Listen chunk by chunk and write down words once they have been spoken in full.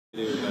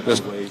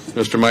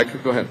Mr. Mica,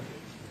 go ahead.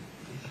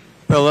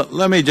 Well,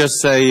 let me just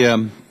say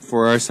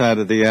for our side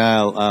of the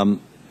aisle,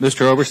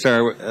 Mr.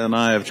 Oberstar and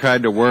I have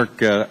tried to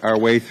work our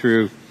way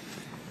through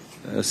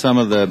some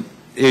of the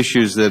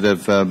issues that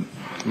have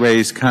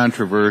raised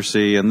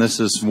controversy, and this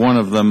is one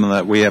of them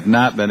that we have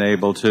not been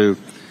able to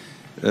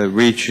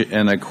reach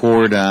an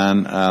accord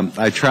on.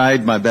 I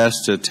tried my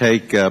best to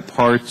take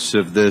parts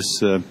of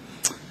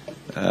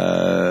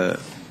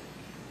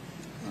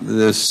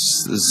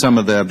some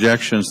of the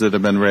objections that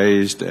have been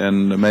raised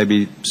and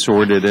maybe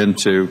sorted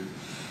into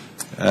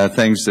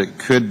things that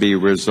could be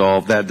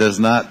resolved. That does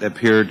not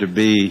appear to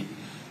be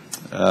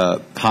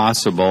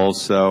possible,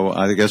 so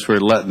I guess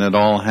we're letting it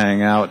all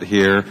hang out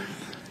here.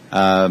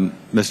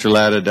 Mr.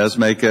 Latta does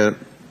make a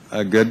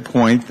good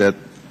point that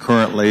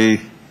currently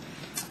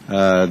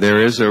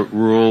there is a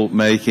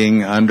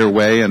rulemaking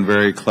underway and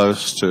very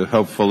close to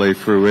hopefully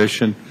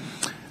fruition.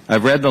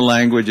 I've read the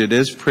language. It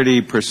is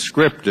pretty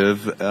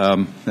prescriptive.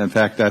 In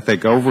fact, I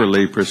think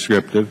overly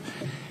prescriptive.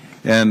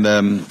 And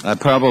I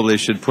probably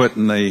should put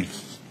in the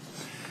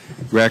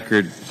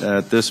record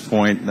at this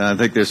point, I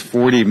think there's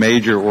 40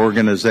 major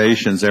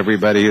organizations.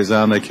 Everybody who's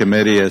on the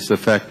committee is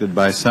affected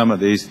by some of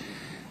these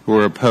who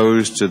are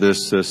opposed to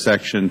this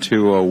Section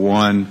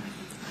 201.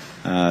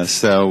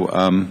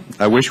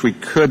 I wish we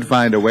could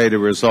find a way to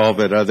resolve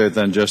it other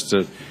than just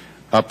an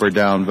up or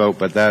down vote,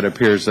 but that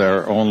appears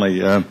our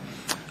only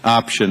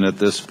option at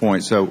this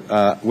point. So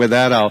with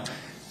that, I'll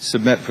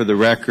submit for the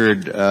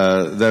record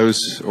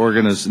those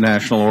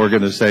national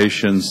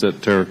organizations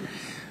that are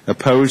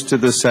opposed to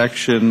the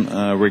section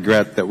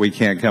regret that we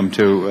can't come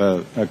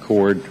to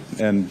accord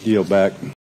and yield back.